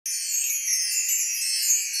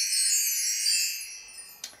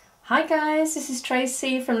Hi guys, this is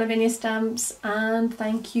Tracy from Lavinia Stamps and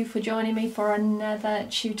thank you for joining me for another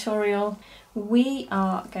tutorial. We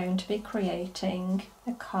are going to be creating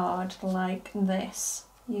a card like this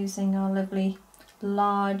using our lovely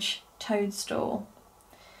large toadstool.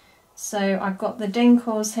 So I've got the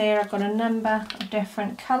Dinkles here, I've got a number of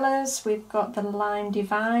different colours. We've got the Lime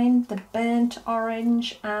Divine, the Burnt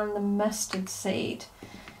Orange and the Mustard Seed.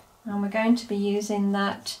 And we're going to be using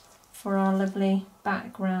that for our lovely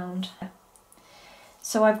background.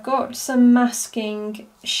 So I've got some masking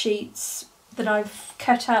sheets that I've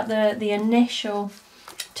cut out the initial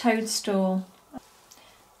toadstool.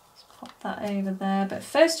 Let's pop that over there. But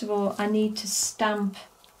first of all, I need to stamp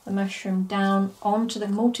the mushroom down onto the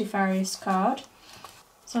Mutifarious card.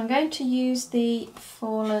 So I'm going to use the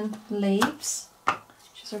Fallen Leaves,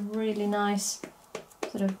 which is a really nice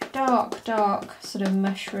sort of dark sort of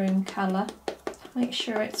mushroom colour. Make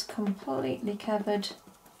sure it's completely covered.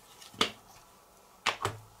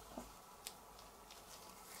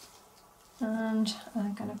 And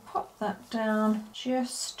I'm going to pop that down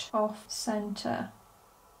just off centre.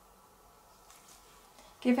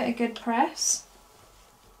 Give it a good press.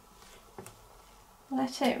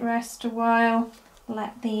 Let it rest a while.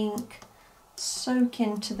 Let the ink soak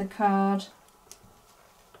into the card.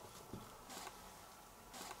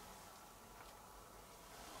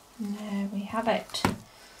 There we have it.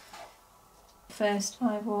 First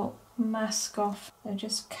I will mask off, so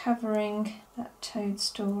just covering that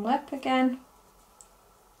toadstool up again.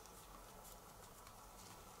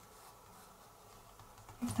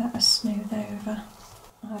 Give that a smooth over.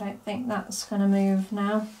 I don't think that's going to move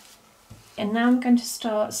now. And now I'm going to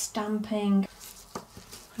start stamping.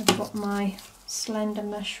 I've got my slender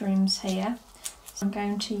mushrooms here. So I'm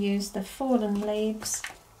going to use the Fallen Leaves,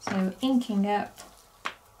 so inking up.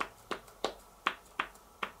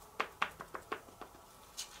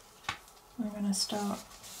 I'm going to start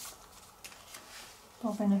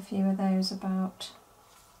bobbing a few of those about.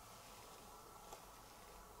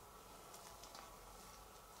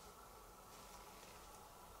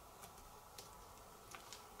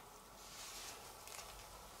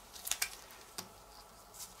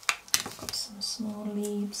 Got some small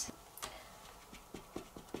leaves.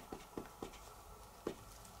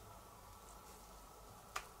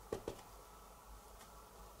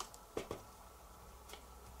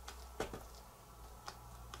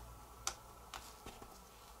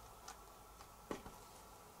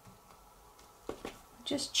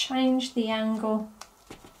 Just change the angle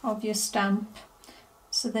of your stamp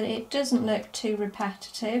so that it doesn't look too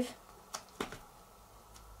repetitive.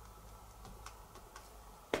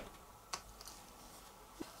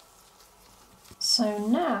 So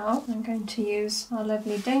now I'm going to use our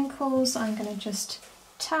lovely Dinkles. I'm going to just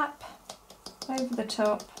tap over the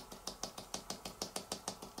top.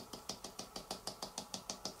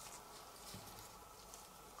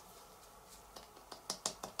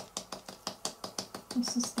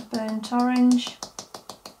 This is the Burnt Orange.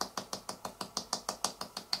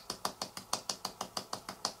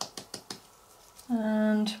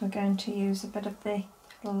 And we're going to use a bit of the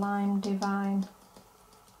Lime Divine.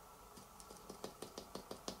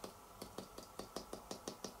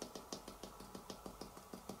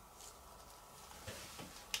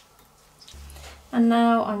 And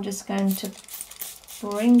now I'm just going to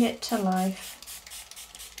bring it to life.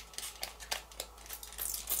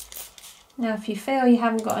 Now if you feel you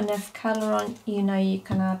haven't got enough colour on, you know you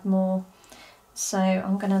can add more. So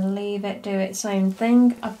I'm going to leave it do its own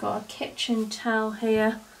thing. I've got a kitchen towel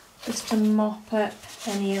here just to mop up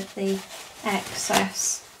any of the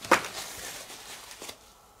excess.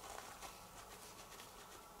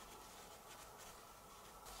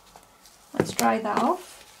 Let's dry that off.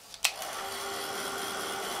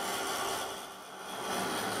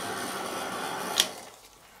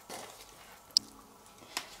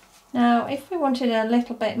 Now if we wanted a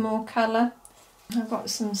little bit more colour, I've got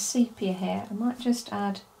some sepia here. I might just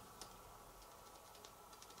add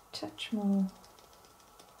a touch more,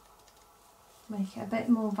 make it a bit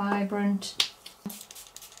more vibrant.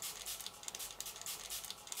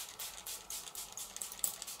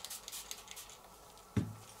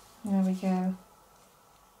 There we go.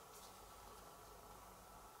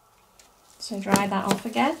 So dry that off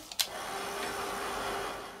again.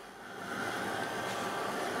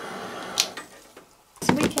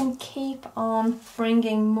 Keep on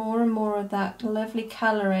bringing more and more of that lovely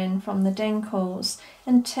colour in from the Dinkles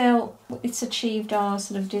until it's achieved our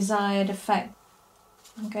sort of desired effect.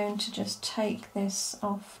 I'm going to just take this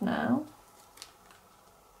off now.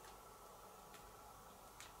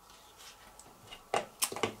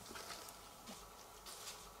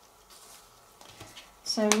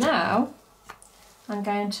 So now I'm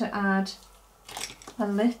going to add a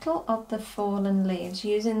little of the fallen leaves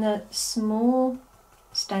using the small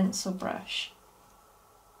stencil brush.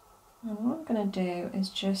 And what I'm going to do is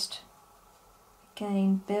just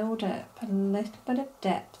again build up a little bit of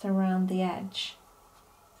depth around the edge.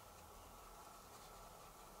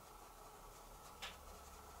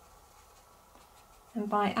 And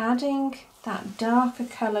by adding that darker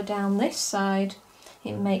colour down this side,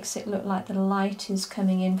 it makes it look like the light is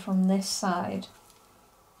coming in from this side.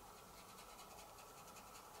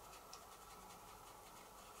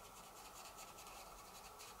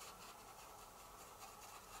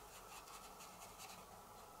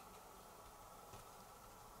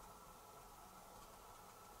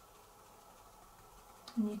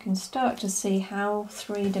 And you can start to see how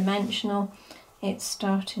three-dimensional it's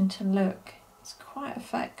starting to look. It's quite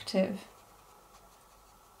effective.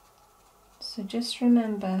 So just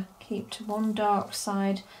remember, keep to one dark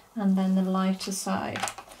side and then the lighter side.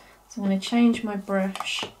 So I'm going to change my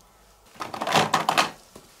brush.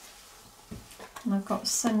 And I've got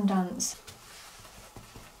Sundance.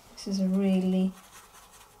 This is a really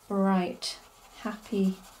bright,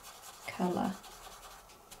 happy colour.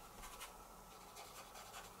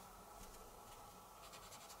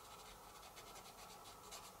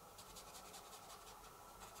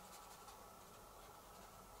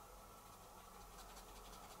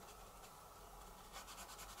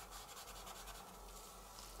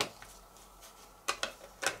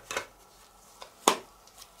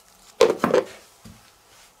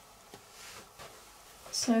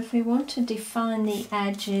 So if we want to define the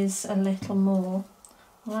edges a little more,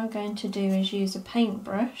 what I'm going to do is use a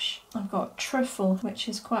paintbrush. I've got Truffle, which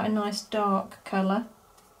is quite a nice dark colour,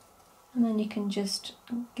 and then you can just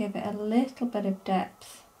give it a little bit of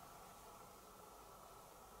depth.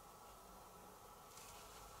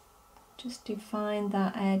 Just define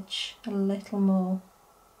that edge a little more.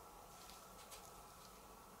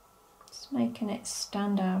 Just making it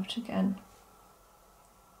stand out again.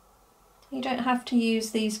 You don't have to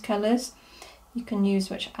use these colours, you can use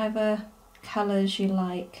whichever colours you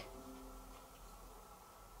like.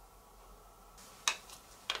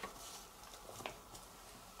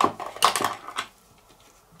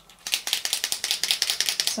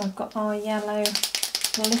 So I've got our yellow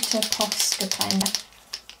glitter Posca pen,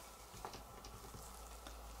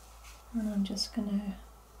 and I'm just going to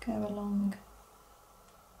go along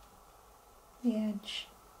the edge.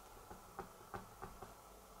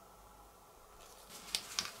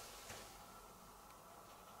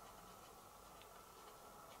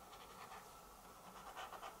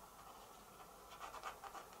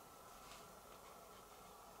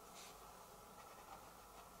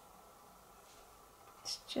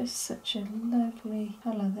 It's just such a lovely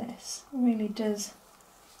colour, this. It really does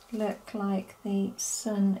look like the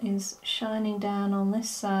sun is shining down on this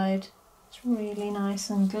side. It's really nice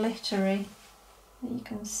and glittery. You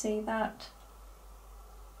can see that.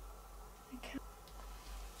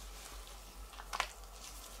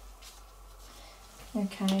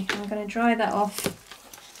 Okay, I'm going to dry that off.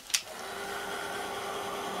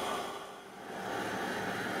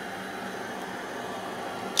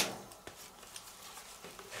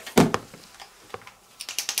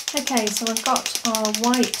 Okay, so I've got our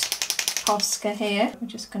white Posca here. We're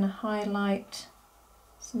just going to highlight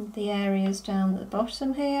some of the areas down at the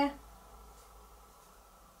bottom here.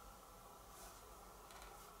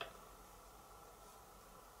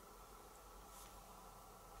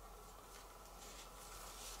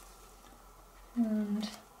 And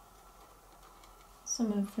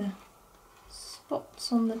some of the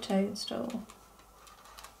spots on the toadstool.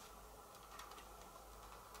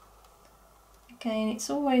 Again, it's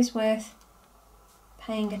always worth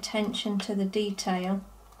paying attention to the detail.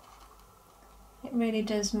 It really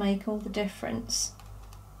does make all the difference.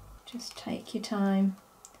 Just take your time.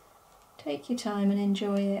 Take your time and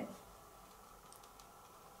enjoy it.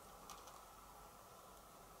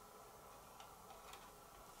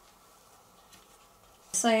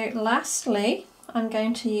 So lastly, I'm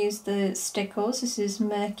going to use the Stickles. This is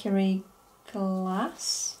Mercury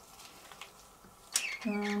Glass.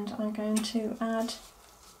 And I'm going to add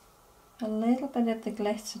a little bit of the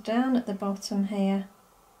glitter down at the bottom here.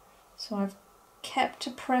 So I've kept a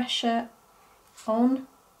pressure on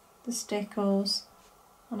the Stickles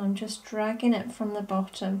and I'm just dragging it from the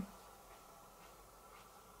bottom.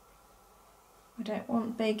 I don't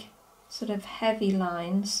want big sort of heavy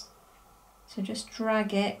lines, so just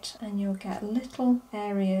drag it and you'll get little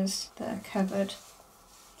areas that are covered.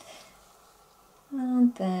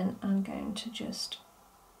 And then I'm going to just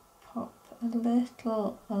pop a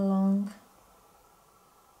little along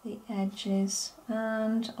the edges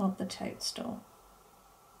and of the toadstool.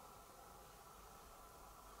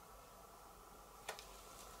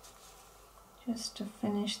 Just to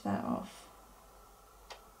finish that off.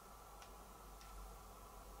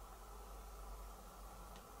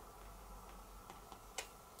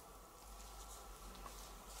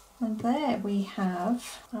 And there we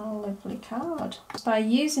have our lovely card. By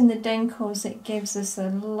using the Dinkles, it gives us a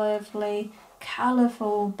lovely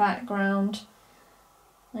colourful background,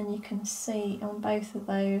 and you can see on both of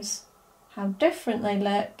those how different they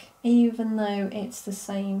look, even though it's the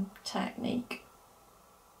same technique.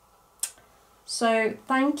 So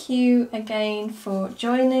thank you again for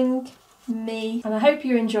joining me, and I hope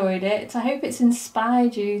you enjoyed it. I hope it's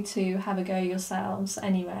inspired you to have a go yourselves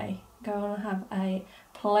anyway. Go on and have a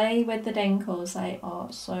play with the Dinkles, they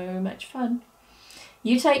are so much fun.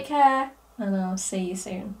 You take care, and I'll see you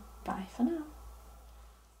soon. Bye for now.